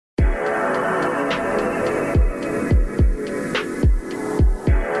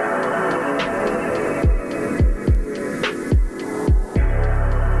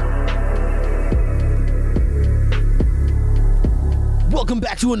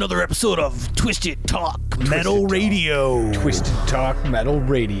back to another episode of Twisted Talk Metal Radio. Twisted Talk Metal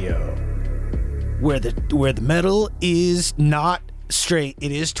Radio. Where the metal is not straight,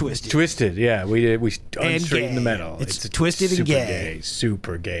 it is twisted. Twisted, yeah. We unstraighten the metal. It's twisted and super gay.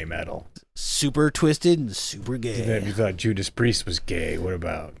 Super gay metal. Super twisted and super gay. If you thought Judas Priest was gay, what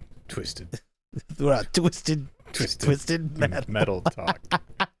about Twisted? What about twisted metal talk.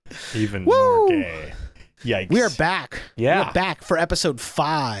 Even Woo! more gay. Yikes. We are back. Yeah. We're back for episode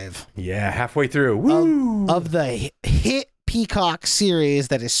 5 Yeah, halfway through. Woo! of the hit Peacock series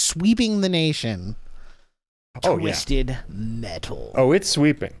that is sweeping the nation. Oh, yeah. Twisted Metal. Oh, it's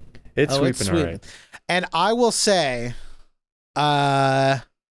sweeping. It's sweeping, all right. And I will say, I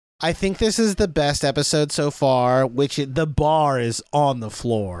think this is the best episode so far, the bar is on the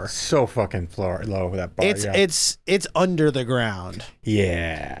floor. So fucking low with that bar. It's under the ground.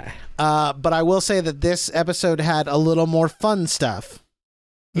 Yeah. But I will say that this episode had a little more fun stuff.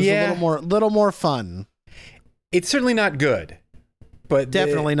 A little more fun. It's certainly not good, but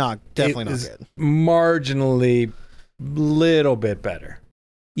Definitely not good. Marginally, little bit better.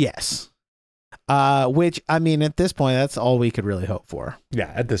 Yes. Which, I mean, at this point, that's all we could really hope for.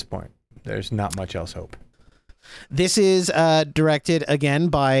 Yeah, at this point, there's not much else hope. This is directed again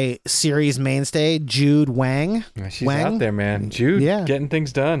by series mainstay Jude Wang. She's out there, man. Jude, getting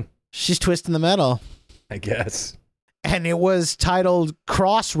things done. She's twisting the metal. I guess. And it was titled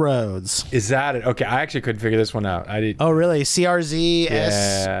Crossroads. Is that it? Okay, I actually couldn't figure this one out. I did. Oh, really? CRZ,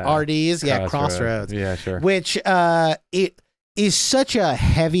 SRDs? Yeah, Crossroads. Yeah, sure. Which it is such a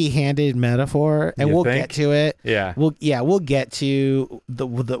heavy-handed metaphor, and we'll get to it. Yeah. We'll get to the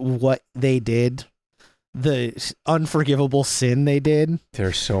what they did, the unforgivable sin they did.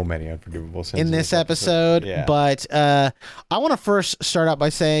 There's so many unforgivable sins in this episode. Yeah. But I want to first start out by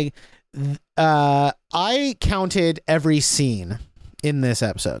saying I counted every scene in this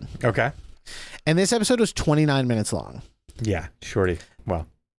episode. Okay. And this episode was 29 minutes long. Yeah, shorty. Well,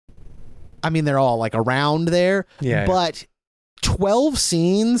 I mean, they're all like around there. Yeah. But 12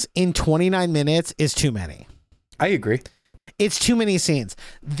 scenes in 29 minutes is too many. I agree. It's too many scenes.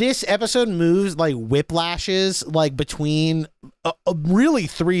 This episode moves like whiplashes, like between really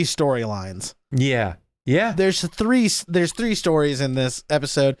 3 storylines. Yeah. Yeah. There's three stories in this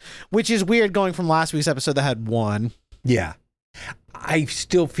episode, which is weird going from last week's episode that had 1. Yeah. I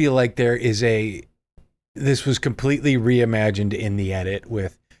still feel like this was completely reimagined in the edit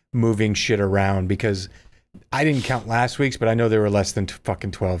with moving shit around, because I didn't count last week's, but I know there were less than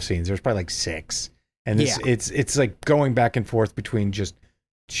fucking 12 scenes. There's probably like 6. And this, it's like going back and forth between just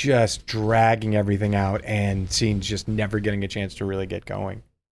dragging everything out and scenes just never getting a chance to really get going.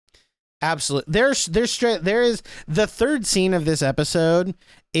 Absolutely. There is the third scene of this episode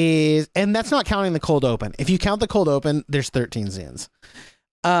is, and that's not counting the cold open. If you count the cold open, there's 13 scenes.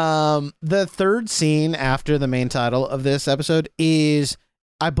 The third scene after the main title of this episode is,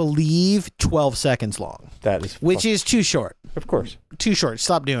 I believe, 12 seconds long. That is, which is too short. Of course. Too short.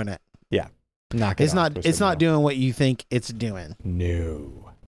 Stop doing it. Yeah. It's not doing what you think it's doing. No.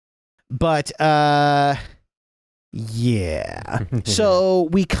 But yeah. So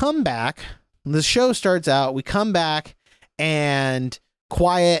we come back. The show starts out. We come back, and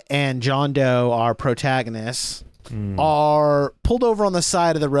Quiet and John Doe, our protagonists, are pulled over on the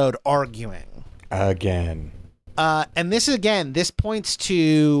side of the road arguing. Again. And this points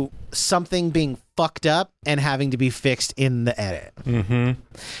to something being fucked up and having to be fixed in the edit. Mm-hmm.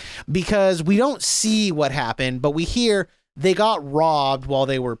 Because we don't see what happened, but we hear they got robbed while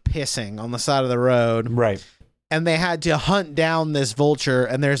they were pissing on the side of the road. Right. And they had to hunt down this vulture,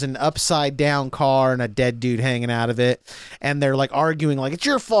 and there's an upside down car and a dead dude hanging out of it. And they're like arguing like, it's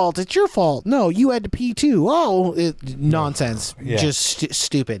your fault. It's your fault. No, you had to pee too. Oh, nonsense. Yeah. Just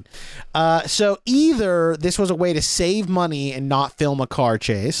stupid. So either this was a way to save money and not film a car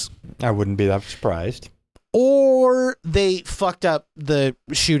chase. I wouldn't be that surprised. Or they fucked up the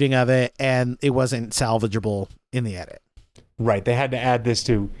shooting of it and it wasn't salvageable in the edit. Right. They had to add this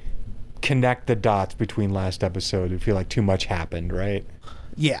to connect the dots between last episode. I feel like too much happened, right?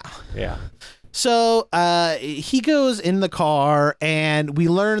 Yeah. Yeah. So he goes in the car, and we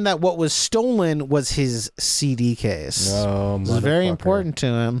learn that what was stolen was his CD case. Oh, it was very important to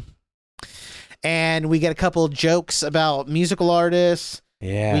him. And we get a couple of jokes about musical artists.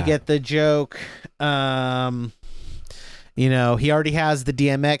 Yeah. We get the joke, he already has the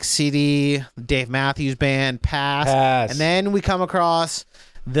DMX CD, Dave Matthews Band, Pass. And then we come across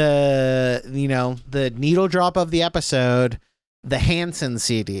the needle drop of the episode, the Hanson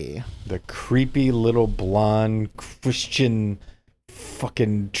CD. The creepy little blonde Christian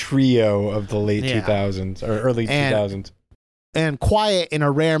fucking trio of the late 2000s or early 2000s. and Quiet, in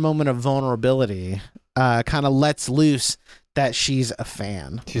a rare moment of vulnerability, kind of lets loose that she's a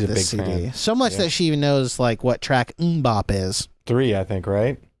fan. She's of a this big CD. fan. So much Yeah. that she even knows like what track Mbop is. 3, I think,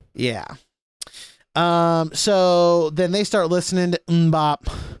 right? Yeah. So then they start listening to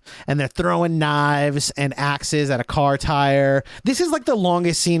Mbop, and they're throwing knives and axes at a car tire. This is like the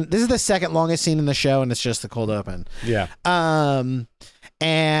longest scene. This is the second longest scene in the show, and it's just the cold open. Yeah.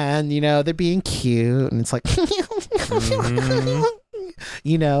 And you know, they're being cute, and it's like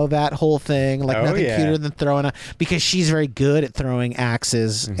you know, that whole thing, like nothing cuter than throwing a, because she's very good at throwing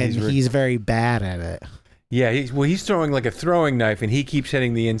axes, and he's very bad at it. Yeah, he's throwing like a throwing knife, and he keeps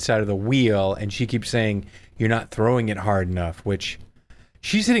hitting the inside of the wheel, and she keeps saying, "You're not throwing it hard enough," which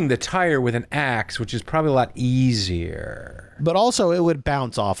she's hitting the tire with an axe, which is probably a lot easier. But also, it would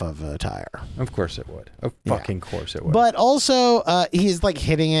bounce off of a tire. Of course it would. Of fucking course it would. But also, he's like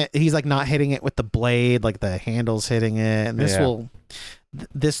hitting it. He's like not hitting it with the blade, like the handle's hitting it. And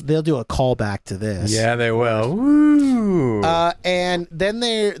they'll do a callback to this. Yeah, they will. Woo. And then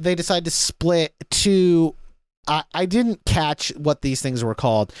they decide to split to. I didn't catch what these things were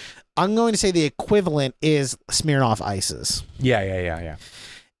called. I'm going to say the equivalent is Smirnoff Ices. Yeah.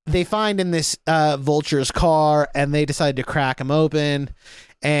 They find in this Vulture's car, and they decide to crack him open,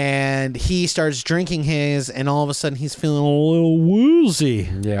 and he starts drinking his, and all of a sudden he's feeling a little woozy.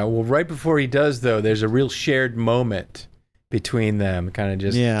 Yeah, well, right before he does, though, there's a real shared moment between them, kind of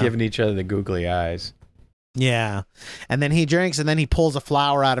just giving each other the googly eyes. Yeah. And then he drinks, and then he pulls a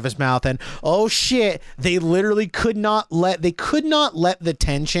flower out of his mouth, and oh shit, they literally could not let the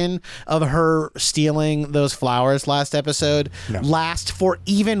tension of her stealing those flowers last episode last for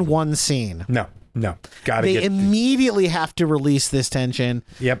even one scene. No. They immediately have to release this tension.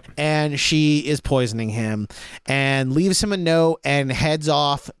 Yep. And she is poisoning him and leaves him a note and heads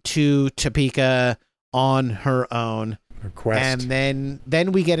off to Topeka on her own. Request. And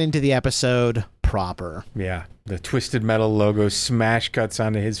then we get into the episode proper. Yeah. The Twisted Metal logo smash cuts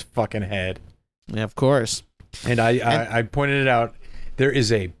onto his fucking head. Yeah, of course. And I pointed it out. There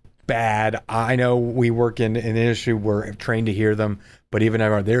is a bad, I know we work in an industry, we're trained to hear them, but even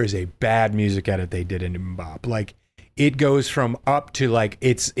there is a bad music edit they did in Mbop. Like, it goes from up to like,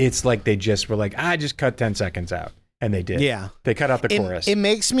 it's like they just were like, just cut 10 seconds out. And they did. Yeah. They cut out the chorus. It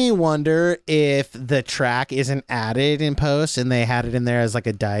makes me wonder if the track isn't added in post and they had it in there as like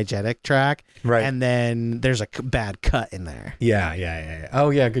a diegetic track. Right. And then there's a bad cut in there. Yeah.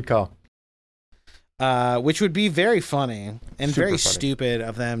 Oh, yeah. Good call. Which would be very funny and Super very funny. Stupid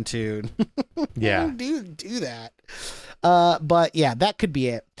of them to do that. But yeah, that could be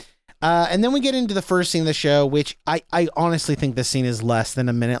it. And then we get into the first scene of the show, which I honestly think this scene is less than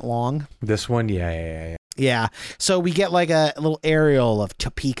a minute long. This one? Yeah. Yeah. So we get like a little aerial of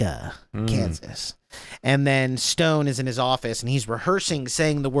Topeka, Kansas. And then Stone is in his office and he's rehearsing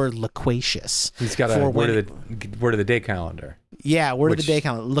saying the word loquacious. He's got a word of the day calendar. Yeah, word of the day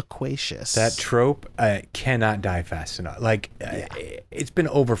calendar, loquacious. That trope cannot die fast enough. Like, it's been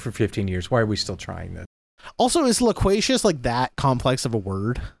over for 15 years. Why are we still trying this? Also, is loquacious like that complex of a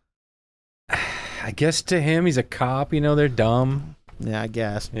word? I guess to him, he's a cop. You know, they're dumb. Yeah, I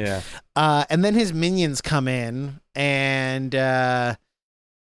guess. Yeah. And then his minions come in and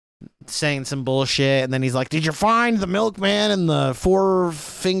saying some bullshit. And then he's like, "Did you find the milkman and the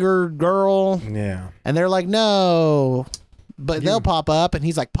four-fingered girl?" Yeah. And they're like, "No." But they'll pop up. And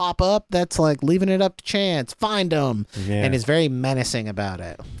he's like, "Pop up? That's like leaving it up to chance. Find them." Yeah. And is very menacing about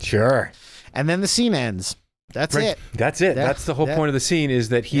it. Sure. And then the scene ends. That's it. That's it. That's the whole point of the scene, is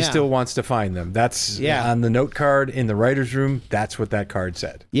that he still wants to find them. That's on the note card in the writer's room. That's what that card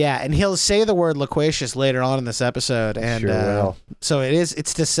said. Yeah, and he'll say the word loquacious later on in this episode, and Sure will. So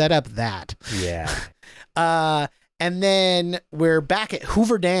it's to set up that. Yeah. And then we're back at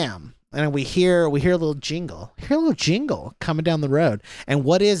Hoover Dam, and we hear a little jingle. We hear a little jingle coming down the road, and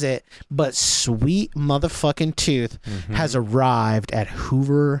what is it? But Sweet Motherfucking Tooth has arrived at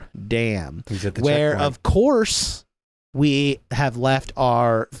Hoover Dam, He's at the where checkpoint. of course we have left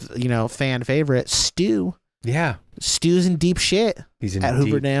our fan favorite Stu. Yeah. Stu's in deep shit He's in at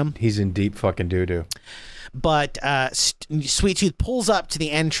Hoover Dam. He's in deep fucking doo-doo. But Sweet Tooth pulls up to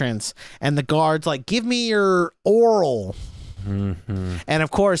the entrance, and the guard's like, "Give me your oral." Mm-hmm. And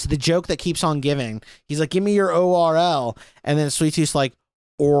of course, the joke that keeps on giving, he's like, "Give me your ORL." And then Sweet Tooth's like,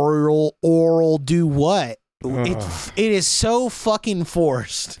 oral do what? It is so fucking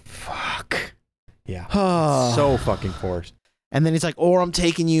forced. Fuck. Yeah. So So fucking forced. And then he's like, "Or I'm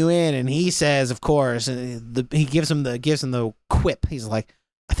taking you in." And he says, of course, and he gives him the quip. He's like,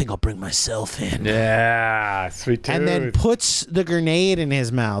 "I think I'll bring myself in." Yeah. Sweet Tooth. And then puts the grenade in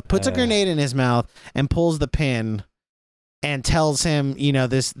his mouth, and pulls the pin and tells him,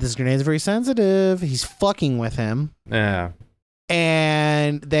 this grenade is very sensitive. He's fucking with him. Yeah.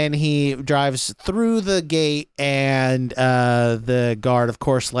 And then he drives through the gate, and the guard, of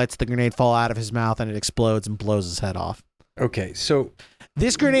course, lets the grenade fall out of his mouth, and it explodes and blows his head off. Okay, so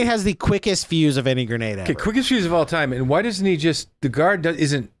this grenade has the quickest fuse of any grenade ever. Okay, quickest fuse of all time. And why doesn't he just... The guard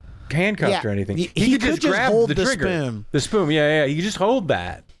isn't handcuffed or anything. He could just hold the trigger. Spoon. The spoon, yeah. He could just hold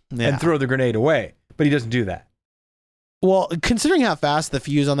that and throw the grenade away. But he doesn't do that. Well, considering how fast the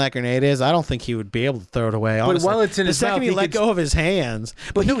fuse on that grenade is, I don't think he would be able to throw it away. Honestly. But while it's in his mouth, the second he let go of his hands,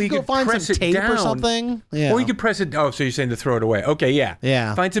 but no, he could go find some tape or something. Yeah. Or he could press it. Oh, so you're saying to throw it away? Okay, yeah.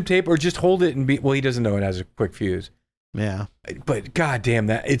 Yeah. Find some tape or just hold it and be. Well, he doesn't know it has a quick fuse. Yeah. But goddamn,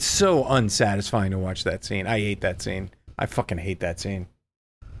 that it's so unsatisfying to watch that scene. I hate that scene. I fucking hate that scene.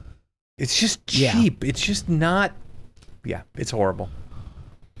 It's just cheap. It's just not. Yeah, it's horrible.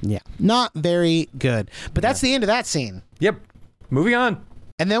 Yeah, not very good. But that's the end of that scene. Yep. Moving on.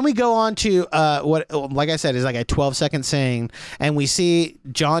 And then we go on to what, like I said, is like a 12-second scene, and we see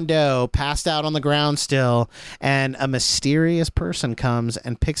John Doe passed out on the ground still, and a mysterious person comes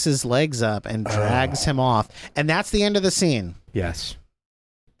and picks his legs up and drags him off, and that's the end of the scene. Yes.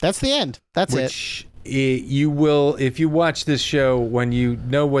 That's the end. That's Which you will, if you watch this show, when you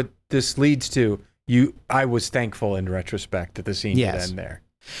know what this leads to, I was thankful in retrospect that the scene would end there.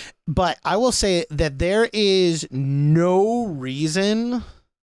 But I will say that there is no reason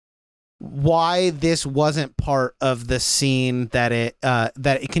why this wasn't part of the scene that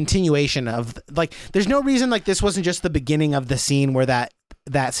continuation of, like, there's no reason like this wasn't just the beginning of the scene where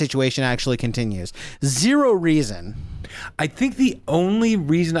that situation actually continues. Zero reason. I think the only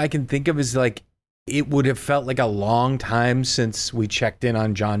reason I can think of is like it would have felt like a long time since we checked in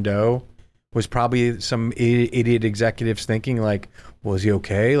on John Doe. Was probably some idiot executives thinking like, well, is he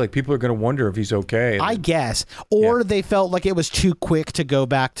okay? Like, people are going to wonder if he's okay. I guess. Or they felt like it was too quick to go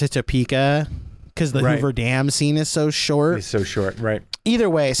back to Topeka because the Hoover Dam scene is so short. It's so short, right. Either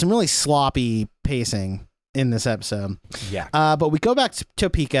way, some really sloppy pacing in this episode. Yeah. But we go back to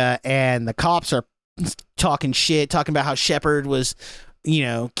Topeka, and the cops are talking shit, talking about how Shepard was,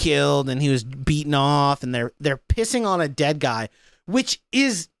 killed and he was beaten off, and they're pissing on a dead guy, which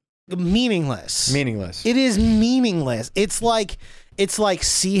is meaningless. It is meaningless. It's like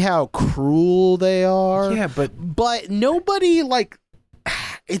see how cruel they are. Yeah, but nobody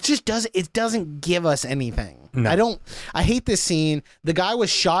it doesn't give us anything. No. I hate this scene. The guy was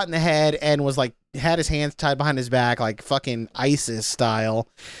shot in the head and was like had his hands tied behind his back like fucking ISIS style,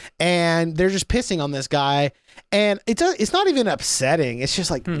 and they're just pissing on this guy, and it's not even upsetting. It's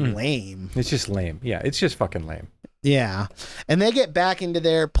just like lame. It's just lame. Yeah, it's just fucking lame. Yeah. And they get back into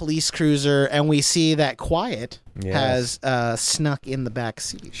their police cruiser, and we see that Quiet has snuck in the back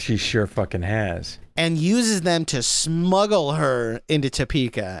seat. She sure fucking has. And uses them to smuggle her into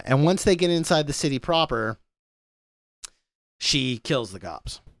Topeka. And once they get inside the city proper, she kills the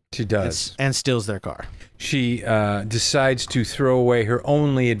cops. She does. And steals their car. She decides to throw away her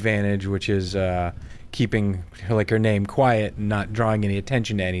only advantage, which is keeping her name quiet and not drawing any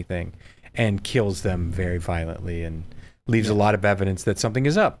attention to anything. And kills them very violently and leaves a lot of evidence that something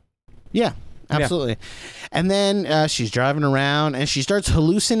is up. Yeah, absolutely. Yeah. And then she's driving around and she starts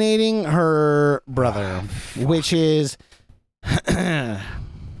hallucinating her brother, which is, I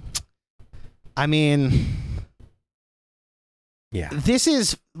mean, this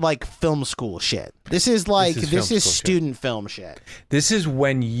is like film school shit. This is student film shit. This is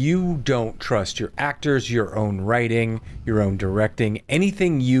when you don't trust your actors, your own writing, your own directing,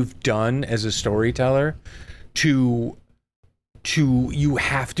 anything you've done as a storyteller you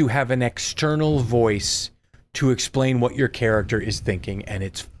have to have an external voice to explain what your character is thinking, and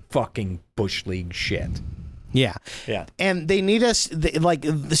it's fucking Bush League shit. Yeah. Yeah. And they need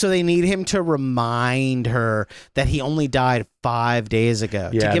so they need him to remind her that he only died 5 days ago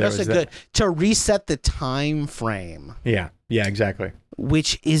to give us to reset the time frame. Yeah. Yeah, exactly.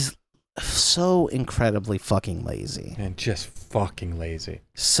 Which is so incredibly fucking lazy. And just fucking lazy.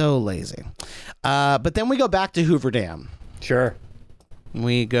 So lazy. But then we go back to Hoover Dam. Sure.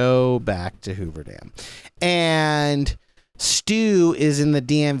 We go back to Hoover Dam. And Stu is in the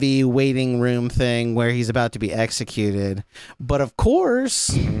DMV waiting room thing where he's about to be executed. But of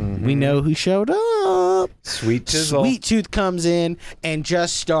course, we know who showed up. Sweet Tizzle. Sweet Tooth comes in and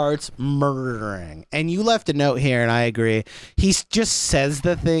just starts murdering. And you left a note here, and I agree. He just says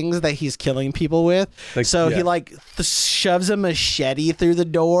the things that he's killing people with. He shoves a machete through the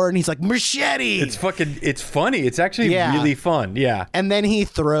door, and he's like, machete! It's funny. It's actually really fun. Yeah. And then he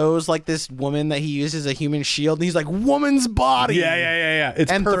throws like this woman that he uses as a human shield, and he's like, woman's body. Yeah.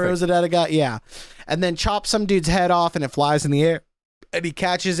 It's and perfect. throws it at a guy. Yeah. and then chops some dude's head off, and it flies in the air, and he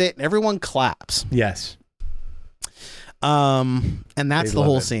catches it, and everyone claps. Yes. And that's They the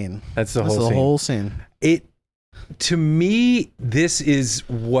whole love it. scene. That's the That's whole the scene. whole scene. It, to me, this is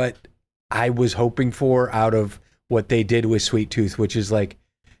what I was hoping for out of what they did with Sweet Tooth, which is like,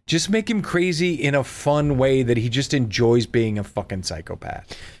 just make him crazy in a fun way that he just enjoys being a fucking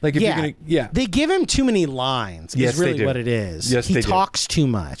psychopath. Like, if Yeah. you're gonna, yeah, They give him too many lines. Yes, is they really do. what it is. Yes, he they do. talks too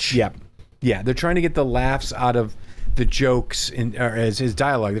much. yeah, yeah. They're trying to get the laughs out of the jokes or as his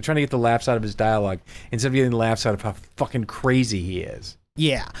dialogue. They're trying to get the laughs out of his dialogue instead of getting the laughs out of how fucking crazy he is.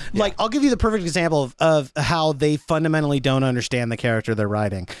 Yeah. Like, I'll give you the perfect example of how they fundamentally don't understand the character they're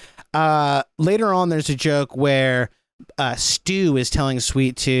writing. Later on, there's a joke where Stu is telling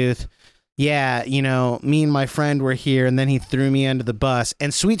Sweet Tooth, yeah, you know, me and my friend were here, and then he threw me under the bus.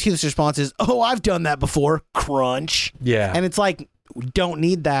 And Sweet Tooth's response is, oh, I've done that before. Crunch. Yeah, And it's like, don't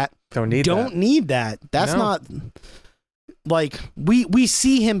need that. don't need that. That's No. not... Like, we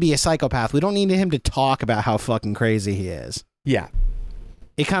see him be a psychopath. We don't need him to talk about how fucking crazy he is. Yeah.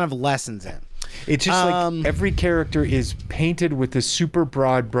 It kind of lessens it. It's just like every character is painted with a super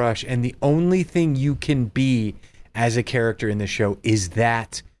broad brush, and the only thing you can be as a character in the show is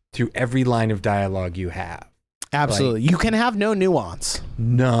that through every line of dialogue you have. Absolutely. You can have no nuance.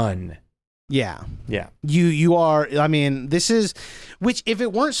 None. Yeah. Yeah. You are, I mean, this is, which if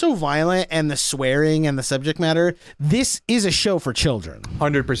it weren't so violent and the swearing and the subject matter, this is a show for children.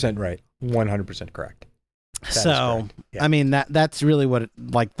 100% right. 100% correct. That is So, correct. Yeah. I mean, that's really what,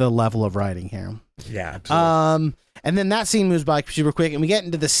 like, the level of writing here. Yeah, absolutely. And then that scene moves by super quick, and we get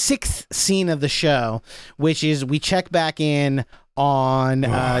into the sixth scene of the show, which is we check back in on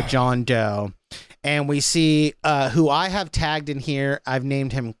John Doe, and we see who I have tagged in here. I've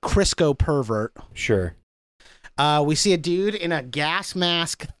named him Crisco Pervert. Sure. We see a dude in a gas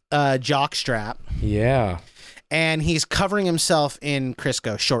mask jockstrap, Yeah. and he's covering himself in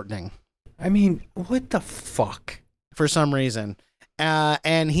Crisco shortening I mean, what the fuck? for some reason.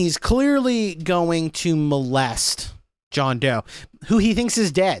 And he's clearly going to molest John Doe, who he thinks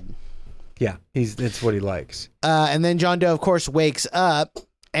is dead. Yeah, that's what he likes. And then John Doe, of course, wakes up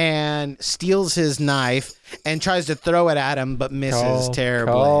and steals his knife and tries to throw it at him, but misses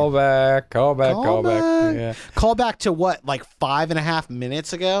terribly. Call back. Yeah. Call back to what, like 5.5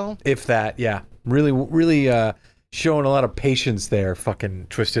 minutes ago? If that, yeah. Really showing a lot of patience there, fucking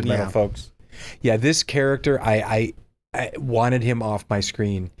Twisted Metal folks. Yeah, this character, I wanted him off my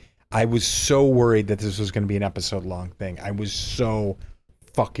screen. I was so worried that this was going to be an episode-long thing. I was so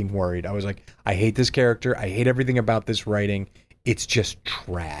fucking worried. I was like, I hate this character. I hate everything about this writing. It's just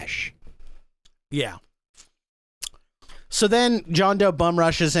trash. Yeah. So then John Doe bum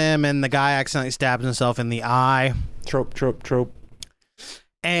rushes him, and the guy accidentally stabs himself in the eye. Trope.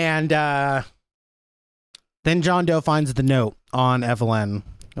 And then John Doe finds the note on Evelyn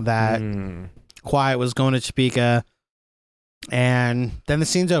that Quiet was going to Topeka, and then the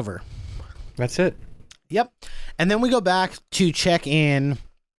scene's over. That's it. Yep. And then we go back to check in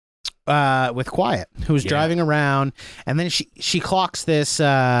with Quiet, who's driving around, and then she clocks this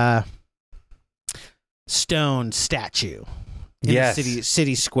stone statue in the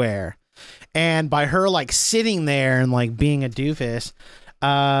city square. And by her like sitting there and like being a doofus,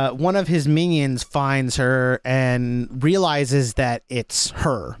 one of his minions finds her and realizes that it's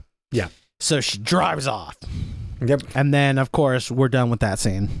her. Yeah. So she drives off. Yep. And then, of course, we're done with that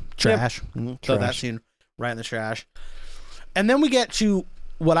scene. Trash. Throw that Trash. scene right in the trash. And then we get to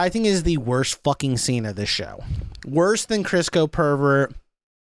what I think is the worst fucking scene of this show. Worse than Crisco Pervert.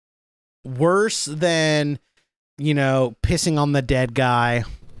 Worse than, pissing on the dead guy.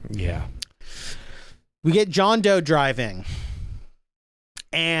 Yeah. We get John Doe driving.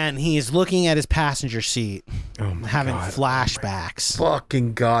 And he's looking at his passenger seat, having flashbacks.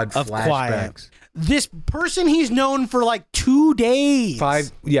 Fucking God, of flashbacks. Quiet. This person he's known for like 2 days.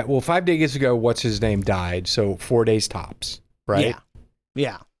 5 days ago, what's his name died, so 4 days tops, right?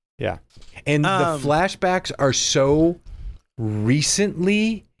 Yeah. And the flashbacks are so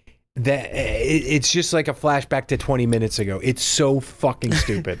recently that it's just like a flashback to 20 minutes ago. It's so fucking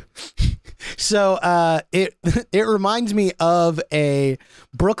stupid. So it reminds me of a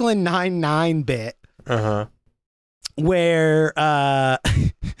Brooklyn Nine-Nine bit where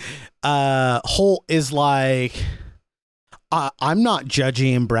Holt is like, I'm not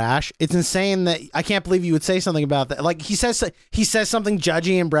judgy and brash. It's insane that I can't believe you would say something about that. Like he says something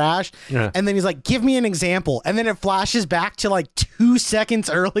judgy and brash, and then he's like, give me an example. And then it flashes back to like 2 seconds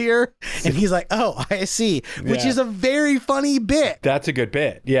earlier, and he's like, oh, I see, which is a very funny bit. That's a good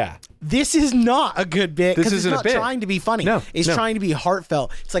bit. Yeah. This is not a good bit because it's isn't a not bit. trying to be funny. No, it's trying to be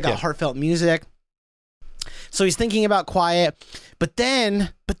heartfelt. It's like a heartfelt music. So he's thinking about Quiet, but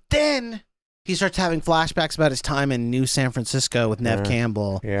then he starts having flashbacks about his time in New San Francisco with Nev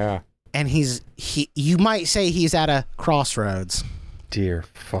Campbell. Yeah. And you might say he's at a crossroads. Dear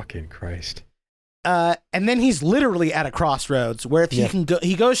fucking Christ. And then he's literally at a crossroads where if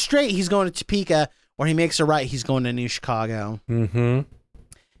he goes straight, he's going to Topeka, or he makes a right, he's going to New Chicago. Mm-hmm.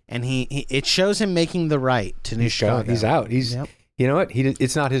 And it shows him making the right to New Chicago. He's out. You know what?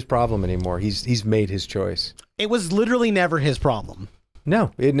 It's not his problem anymore. He's made his choice. It was literally never his problem.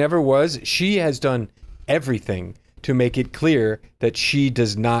 No, it never was. She has done everything to make it clear that she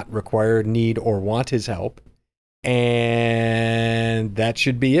does not require, need, or want his help. And that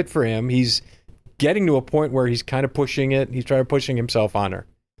should be it for him. He's getting to a point where he's kind of pushing it. He's trying to pushing himself on her.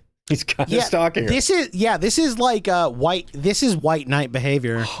 He's kind of stalking her. This is like white knight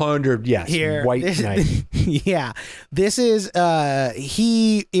behavior. 100, yes. Here. White knight. Yeah. This is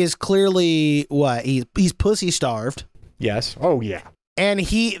he is clearly what? He's pussy starved. Yes. Oh yeah. And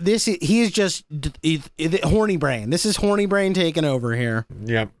he is just horny brain. This is horny brain taking over here.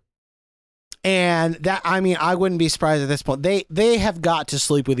 Yep. And that, I mean, I wouldn't be surprised at this point. They have got to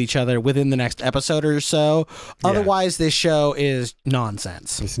sleep with each other within the next episode or so. Otherwise, this show is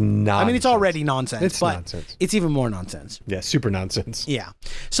nonsense. It's nonsense. I mean, it's already nonsense. It's but nonsense. It's even more nonsense. Yeah, super nonsense. Yeah.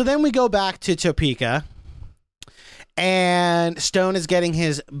 So then we go back to Topeka, and Stone is getting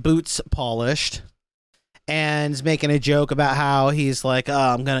his boots polished and is making a joke about how he's like,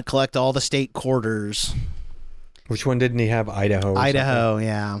 I'm going to collect all the state quarters. Which one didn't he have? Idaho. Idaho,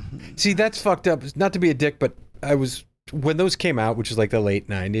 yeah. See, that's fucked up. Not to be a dick, but when those came out, which was like the late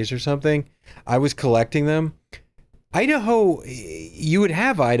 90s or something, I was collecting them. Idaho, you would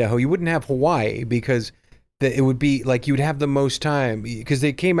have Idaho. You wouldn't have Hawaii because it would be like you would have the most time because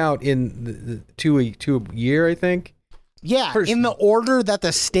they came out in the two a year, I think. Yeah, in the order that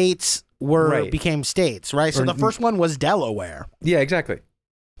the states became states, right? So the first one was Delaware. Yeah, exactly.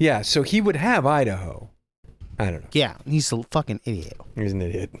 Yeah, so he would have Idaho. I don't know. Yeah, he's a fucking idiot. He's an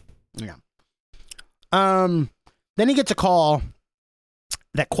idiot. Yeah. Then he gets a call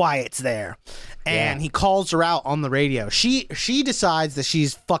that Quiet's there, and he calls her out on the radio. She decides that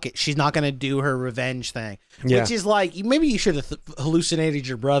she's not gonna do her revenge thing, which is like maybe you should have hallucinated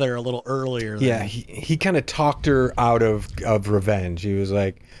your brother a little earlier. Yeah, he kind of talked her out of revenge. He was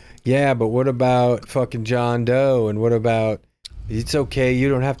like, "Yeah, but what about fucking John Doe? And what about?" It's okay. You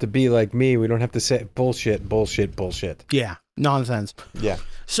don't have to be like me. We don't have to say bullshit. Yeah. Nonsense. Yeah.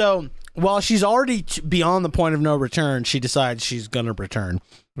 So while she's already beyond the point of no return, she decides she's going to return.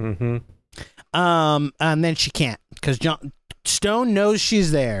 Mm-hmm. And then she can't because Stone knows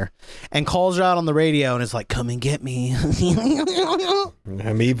she's there and calls her out on the radio and is like, come and get me.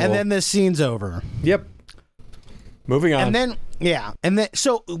 I'm evil. And then this scene's over. Yep. Moving on. And then,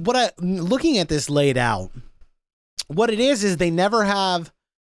 so looking at this laid out, what it is they never have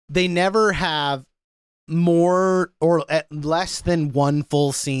more or less than one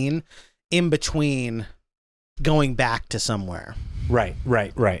full scene in between going back to somewhere. Right.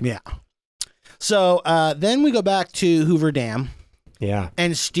 Yeah. So then we go back to Hoover Dam. Yeah.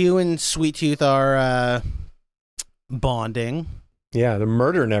 And Stu and Sweet Tooth are bonding. Yeah, they're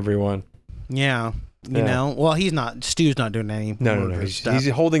murdering everyone. Yeah. You know, well, Stu's not doing any No. He's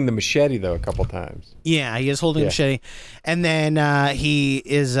holding the machete, though, a couple times. Yeah, he is holding the machete. And then he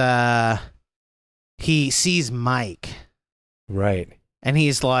sees Mike. Right. And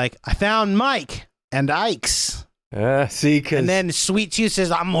he's like, I found Mike and Ike's. See, and then Sweet Tooth says,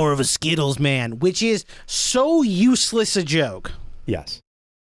 I'm more of a Skittles man, which is so useless a joke. Yes.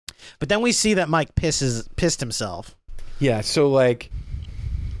 But then we see that Mike pissed himself. Yeah, so like...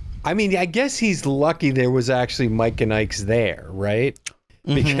 I mean, I guess he's lucky there was actually Mike and Ike's there, right?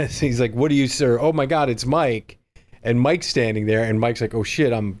 Because he's like, what do you, sir? Oh, my God, it's Mike. And Mike's standing there, and Mike's like, oh,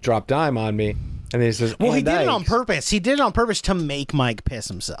 shit, I'm dropped dime on me. And then he says, well, he did it on purpose. He did it on purpose to make Mike piss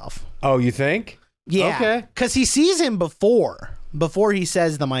himself. Oh, you think? Yeah. Okay. Because he sees him before he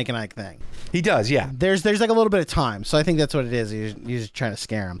says the Mike and Ike thing. He does, yeah. There's like a little bit of time, so I think that's what it is. He's trying to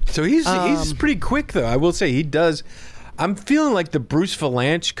scare him. So he's pretty quick, though. I will say he does... I'm feeling like the Bruce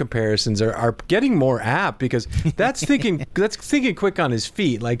Valanche comparisons are getting more apt because that's thinking quick on his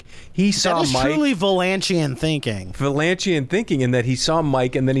feet. Like he saw Mike. That is truly Valanchian thinking. In that he saw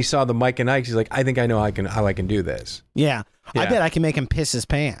Mike and then he saw the Mike and Ike. He's like, I think I know how I can do this. Yeah. I bet I can make him piss his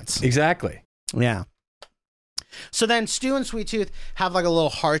pants. Exactly. Yeah. So then Stu and Sweet Tooth have like a little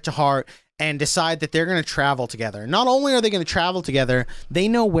heart-to-heart and decide that they're going to travel together. Not only are they going to travel together, they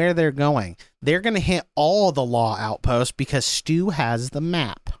know where they're going. They're going to hit all the law outposts because Stu has the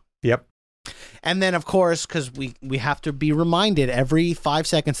map. Yep. And then, of course, because we have to be reminded every 5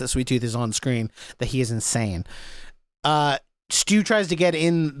 seconds that Sweet Tooth is on screen that he is insane. Stu tries to get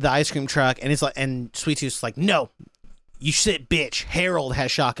in the ice cream truck, and Sweet Tooth's like, no, you sit, bitch. Harold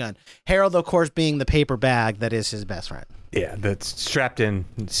has shotgun. Harold, of course, being the paper bag that is his best friend. Yeah, that's strapped in,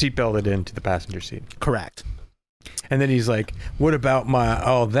 seatbelted into the passenger seat. Correct. And then he's like, what about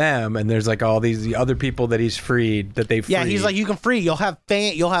them? And there's like all the other people that he's freed, that they freed. Yeah, he's like, you can free. You'll have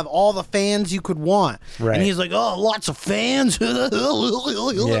all the fans you could want. Right. And he's like, oh, lots of fans.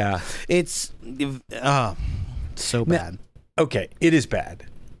 Yeah. It's so bad. Okay, it is bad.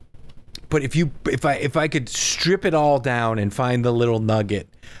 But if I could strip it all down and find the little nugget,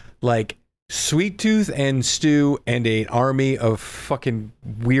 like Sweet Tooth and Stu and an army of fucking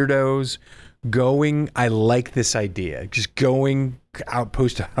weirdos going, I like this idea. Just going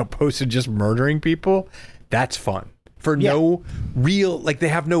outpost to outpost and just murdering people. That's fun. For no real, like they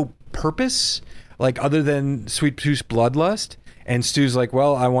have no purpose, like other than Sweet Tooth's bloodlust. And Stu's like,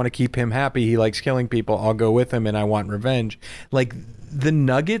 well, I want to keep him happy. He likes killing people. I'll go with him and I want revenge. Like the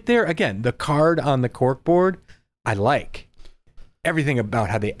nugget there, again, the card on the corkboard, I like. Everything about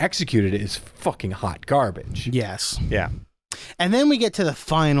how they executed it is fucking hot garbage. Yes. Yeah. And then we get to the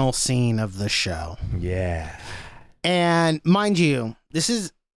final scene of the show. Yeah. And mind you, this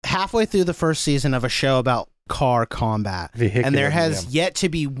is halfway through the first season of a show about car combat. And there has yet to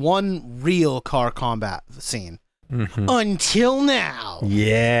be one real car combat scene. Mm-hmm. Until now.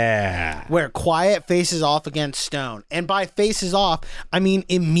 Yeah. Where Quiet faces off against Stone. And by faces off, I mean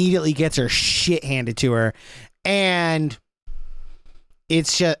immediately gets her shit handed to her. And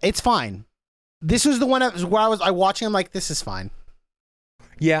it's fine. This was the one where I watching, I'm like, this is fine.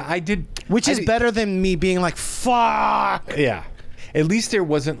 Yeah, I did. Which is better than me being like, fuck. Yeah. At least there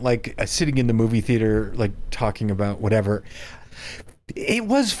wasn't like a sitting in the movie theater, like talking about whatever. It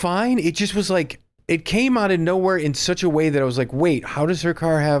was fine. It just was like, it came out of nowhere in such a way that I was like, wait, how does her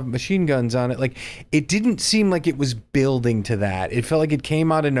car have machine guns on it? Like, it didn't seem like it was building to that. It felt like it came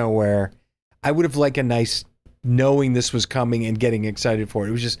out of nowhere. I would have liked a nice knowing this was coming and getting excited for it.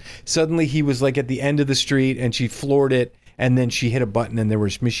 It was just suddenly he was like at the end of the street and she floored it and then she hit a button and there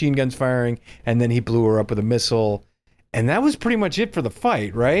was machine guns firing and then he blew her up with a missile. And that was pretty much it for the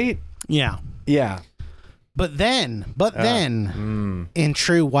fight, right? Yeah. Yeah. But then, in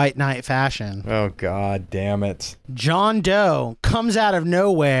true White Knight fashion, oh god damn it, John Doe comes out of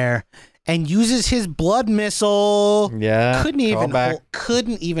nowhere and uses his blood missile. Yeah, couldn't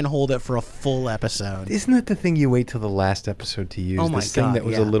even hold it for a full episode. Isn't that the thing you wait till the last episode to use? Oh my this thing God, that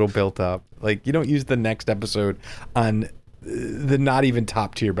was a little built up. Like you don't use the next episode on the not even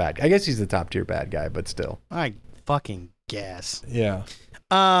top tier bad guy. I guess he's the top tier bad guy, but still. I fucking guess. Yeah.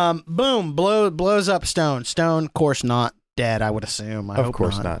 Boom, blows up Stone. Stone, of course, not dead, I would assume. Of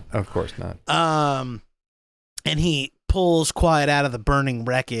course not. And he pulls Quiet out of the burning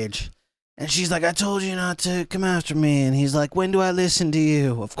wreckage. And she's like, I told you not to come after me. And he's like, when do I listen to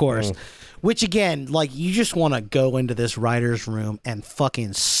you? Of course. Which, again, like, you just want to go into this writer's room and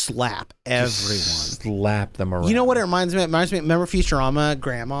fucking slap everyone. Slap them around. You know what it reminds me of? It reminds me, remember Futurama,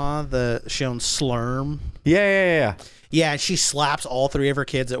 Grandma, the show Slurm? Yeah. Yeah, she slaps all three of her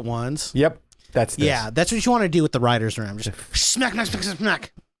kids at once. Yep. That's this. Yeah, that's what you want to do with the writer's room. Just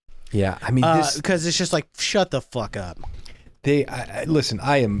smack. Yeah, I mean, because it's just like, shut the fuck up. Listen,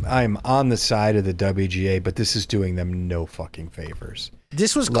 I am on the side of the WGA, but this is doing them no fucking favors.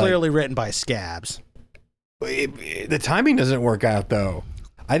 This was clearly written by Scabs. The timing doesn't work out, though.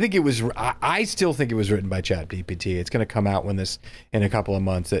 I still think it was written by ChatGPT. It's going to come out in a couple of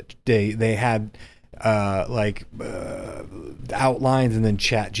months that they had outlines and then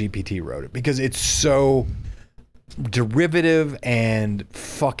ChatGPT wrote it because it's so derivative and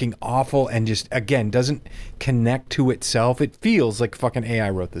fucking awful and just again doesn't connect to itself. It feels like fucking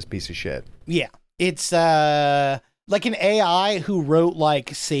AI wrote this piece of shit. Yeah, it's like an AI who wrote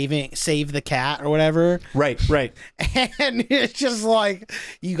like Save the Cat or whatever. Right. And it's just like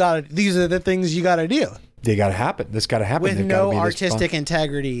these are the things you gotta do. They gotta happen. This gotta happen with no artistic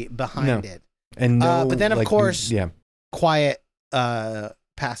integrity behind it. And but then of course, Quiet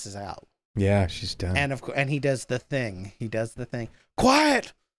passes out. Yeah, she's done. And he does the thing.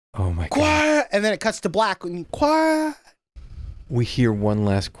 Quiet. Oh my God. Quiet. And then it cuts to black. Quiet. We hear one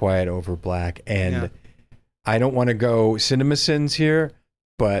last Quiet over black, and I don't want to go cinema sins here,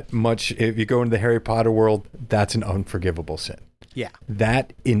 but if you go into the Harry Potter world, that's an unforgivable sin. Yeah.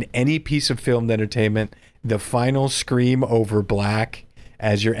 That in any piece of filmed entertainment, the final scream over black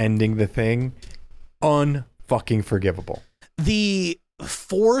as you're ending the thing, unfucking forgivable. The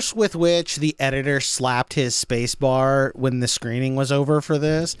force with which the editor slapped his space bar when the screening was over for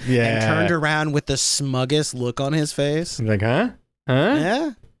this and turned around with the smuggest look on his face. He's like, huh?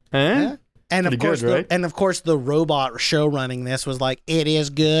 Yeah. Yeah. And of Pretty course, good, right? and of course, the robot show running this was like, "It is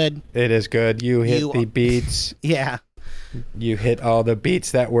good." It is good. You hit the beats. Yeah. You hit all the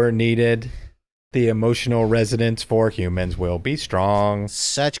beats that were needed. The emotional resonance for humans will be strong.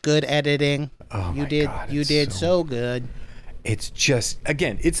 Such good editing. Oh my God, You did so good. It's just,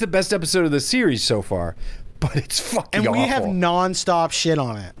 again, it's the best episode of the series so far, but it's fucking And we awful. have nonstop shit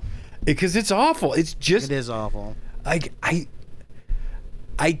on it. Because it's awful. It's just, It is awful. like,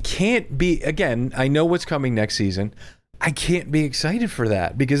 I can't be, again, I know what's coming next season. I can't be excited for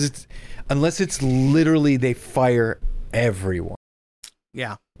that because unless it's literally they fire everyone.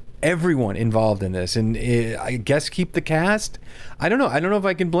 Yeah. Everyone involved in this, and I guess keep the cast. I don't know if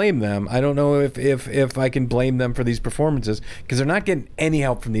I can blame them. I don't know if I can blame them for these performances because they're not getting any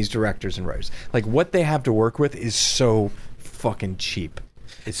help from these directors and writers. Like what they have to work with is so fucking cheap.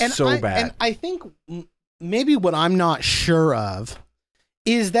 It's so bad. And I think maybe what I'm not sure of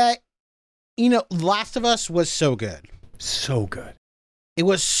is that, Last of Us was so good. So good. It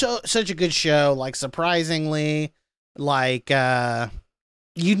was such a good show. Like surprisingly, like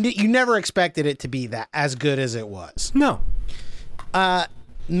you never expected it to be that as good as it was. No.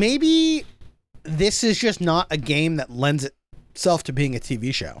 Maybe this is just not a game that lends itself to being a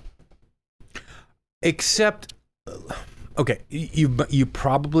TV show. Except, okay, you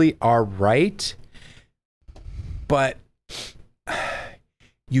probably are right, but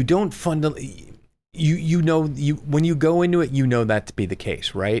you don't fundamentally. When you go into it, you know that to be the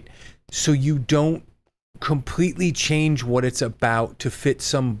case, right? So you don't completely change what it's about to fit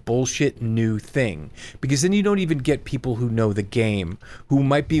some bullshit new thing, because then you don't even get people who know the game who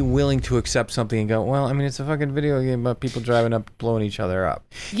might be willing to accept something and go, well, I mean, it's a fucking video game about people driving up, blowing each other up.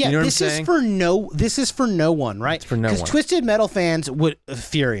 Yeah, you know this is for no one, right? It's for no one. Because Twisted Metal fans would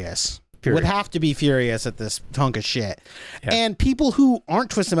would have to be furious at this hunk of shit. Yeah. And people who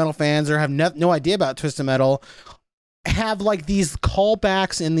aren't Twisted Metal fans or have no idea about Twisted Metal have like these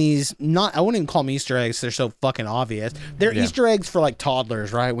callbacks and these I wouldn't even call them Easter eggs. They're so fucking obvious. They're Easter eggs for like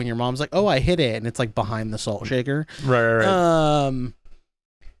toddlers, right? When your mom's like, "Oh, I hit it," and it's like behind the salt shaker. Right.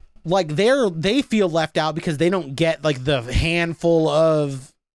 Like they feel left out because they don't get like the handful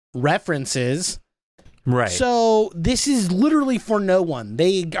of references. Right. So this is literally for no one.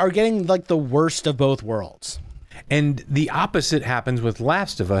 They are getting like the worst of both worlds. And the opposite happens with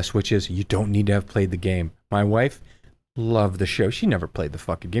Last of Us, which is you don't need to have played the game. My wife loved the show. She never played the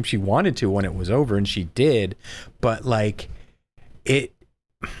fucking game. She wanted to when it was over, and she did. But like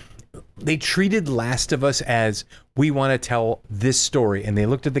they treated Last of Us as, we want to tell this story, and they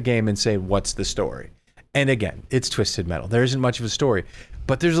looked at the game and said, what's the story? And again, it's Twisted Metal. There isn't much of a story,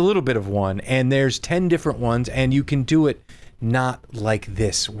 but there's a little bit of one, and there's 10 different ones, and you can do it not like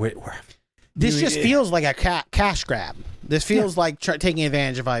this. This just feels like a cash grab. This feels like taking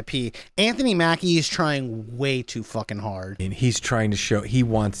advantage of IP. Anthony Mackie is trying way too fucking hard. And he's trying to show he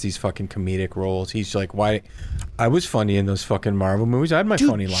wants these fucking comedic roles. He's like, why? I was funny in those fucking Marvel movies. I had my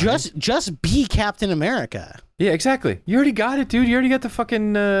funny lines. Just be Captain America. Yeah, exactly. You already got it, dude. You already got the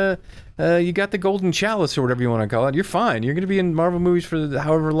fucking you got the golden chalice or whatever you want to call it. You're fine. You're going to be in Marvel movies for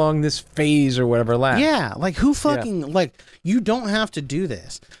however long this phase or whatever lasts. Yeah, like who fucking like you don't have to do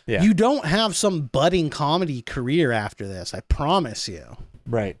this. Yeah. You don't have some budding comedy career after this. I promise you.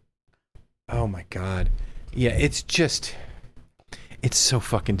 Right. Oh my God. Yeah, it's so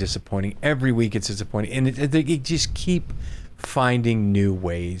fucking disappointing. Every week it's disappointing, and they just keep finding new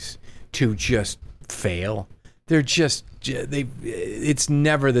ways to just fail. It's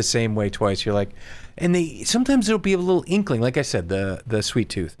never the same way twice. You're like, and sometimes there'll be a little inkling, like I said, the Sweet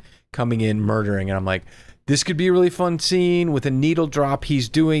Tooth coming in murdering, and I'm like, this could be a really fun scene with a needle drop. He's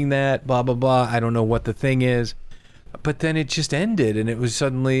doing that, blah blah blah. I don't know what the thing is, but then it just ended, and it was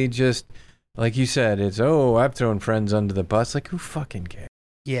suddenly just like you said. It's I've thrown friends under the bus. Like, who fucking cares?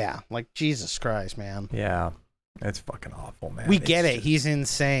 Yeah, like Jesus Christ, man. Yeah, that's fucking awful, man. We get it. He's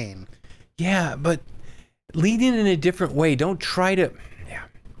insane. Yeah, but lead in a different way. Don't try to. Yeah.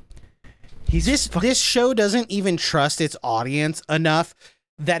 This show doesn't even trust its audience enough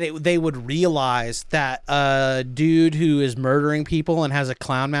that they would realize that a dude who is murdering people and has a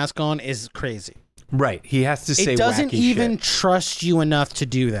clown mask on is crazy. Right. He has to say it doesn't wacky even shit. trust you enough to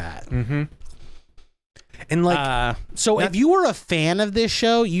do that. Mm-hmm. And like, if you were a fan of this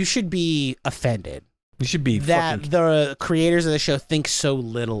show, you should be offended. You should be that the creators of the show think so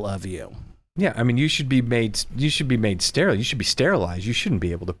little of you. Yeah, I mean, you should be made sterile. You should be sterilized. You shouldn't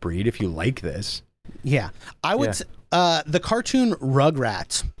be able to breed if you like this. Yeah, I would. The cartoon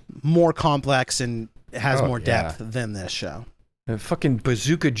Rugrats, more complex and has more depth than this show. The fucking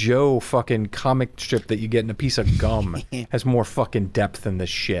Bazooka Joe fucking comic strip that you get in a piece of gum has more fucking depth than this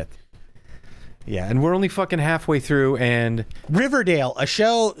shit. Yeah, and we're only fucking halfway through, and Riverdale, a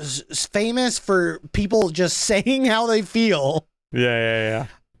show famous for people just saying how they feel. Yeah.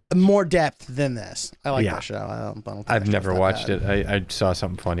 More depth than this. I like that show. I don't think I've never watched it. I saw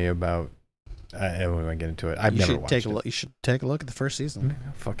something funny about. I won't get into it. I've never watched it. You should take a look at the first season. Maybe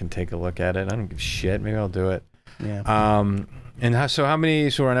I'll fucking take a look at it. I don't give a shit. Maybe I'll do it. Yeah. And how many?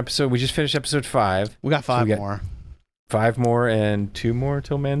 So we're on episode. We just finished episode 5. We got 5 more. 5 more and 2 more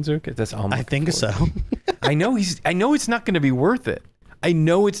till Manzuka. That's all. I think so. I know it's not going to be worth it.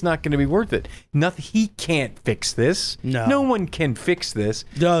 Nothing. He can't fix this. No one can fix this.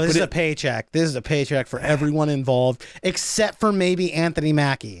 No, this is a paycheck. This is a paycheck for everyone involved, except for maybe Anthony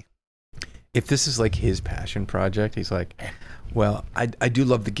Mackie. If this is like his passion project, he's like, well, I do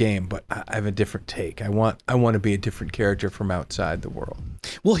love the game, but I have a different take. I want to be a different character from outside the world.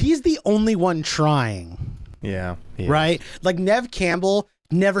 Well, he's the only one trying. Yeah. Right? Like Neve Campbell,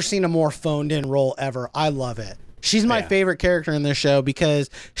 never seen a more phoned in role ever. I love it. She's my favorite character in this show because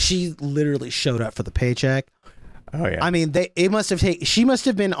she literally showed up for the paycheck. Oh yeah. I mean, she must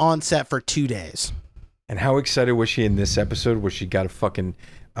have been on set for 2 days. And how excited was she in this episode where she got a fucking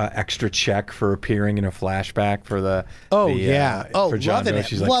extra check for appearing in a flashback for the for John loving Doe. it.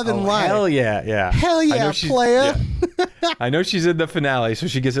 She's like, Loving life. Hell yeah. Hell yeah, playa. Yeah. I know she's in the finale, so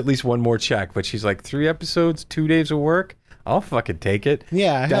she gets at least one more check, but she's like 3 episodes, 2 days of work. I'll fucking take it.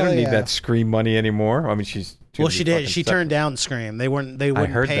 Yeah, I don't need that Scream money anymore. I mean, she did. She turned down Scream. They wouldn't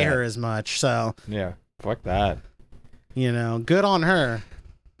pay her as much. So yeah, fuck that. Good on her.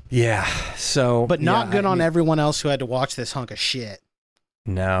 Yeah. So, but not good on everyone else who had to watch this hunk of shit.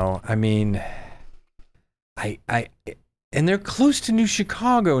 No, I mean, and they're close to New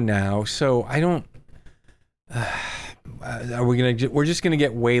Chicago now, so I don't. We're just gonna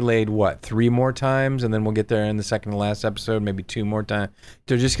get waylaid 3 more times, and then we'll get there in the second to last episode, maybe 2 more times.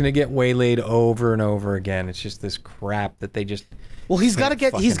 They're just gonna get waylaid over and over again. It's just this crap that they just. Well, he's got to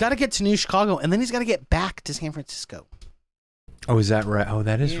get to New Chicago, and then he's got to get back to San Francisco. Oh, is that right? Oh,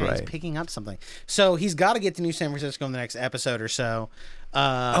 that is right. He's picking up something, so he's got to get to New San Francisco in the next episode or so.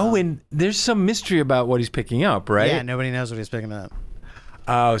 And there's some mystery about what he's picking up, right? Yeah, nobody knows what he's picking up.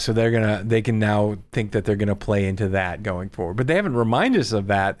 Oh, so they can now think that they're gonna play into that going forward, but they haven't reminded us of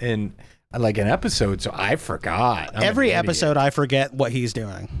that in like an episode, so I forgot. Every episode, I forget what he's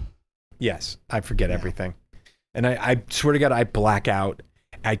doing. Yes, I forget everything, and I swear to God, I black out.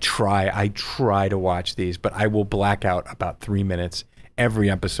 I try to watch these, but I will black out about 3 minutes every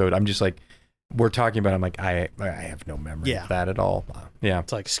episode. I'm just like, we're talking about. I'm like, I have no memory of that at all. Yeah,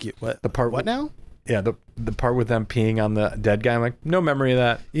 it's like what the part. What now? Yeah, the part with them peeing on the dead guy. I'm like, no memory of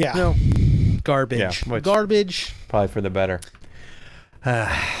that. Yeah, no garbage. Yeah, garbage. Probably for the better. Well,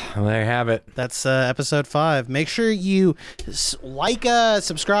 there you have it. That's episode 5. Make sure you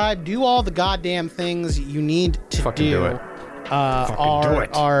subscribe, do all the goddamn things you need to fucking do it.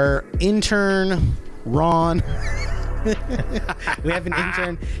 Our intern Ron. We have an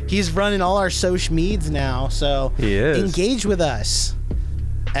intern. He's running all our social medias now, so he is. Engage with us.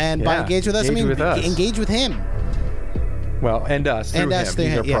 And by engage with us, I mean engage with him. Well, and us through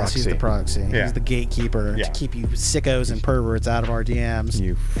him. Yes, he's the proxy. Yeah. He's the gatekeeper to keep you sickos and perverts out of our DMs.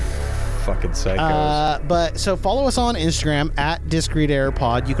 You fucking psychos. But so follow us on Instagram at Discreet Error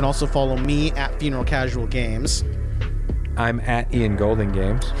Pod. You can also follow me at Funeral Casual Games. I'm at Ian Golden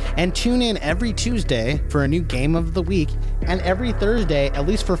Games. And tune in every Tuesday for a new game of the week, and every Thursday, at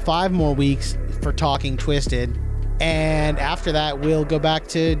least for 5 more weeks, for Talking Twisted. And after that, we'll go back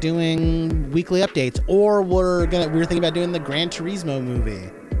to doing weekly updates, or we're thinking about doing the Gran Turismo movie,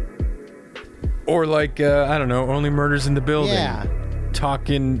 or like I don't know, Only Murders in the Building. Yeah,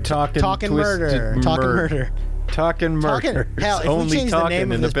 talking murder. Hell, if we changed the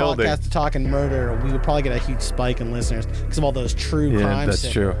name of this podcast to Talking Murder, we would probably get a huge spike in listeners because of all those true crime.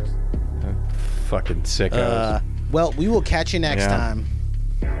 That's true. Fucking sickos. Well, we will catch you next time.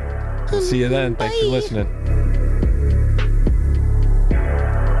 See you then. Thanks for listening.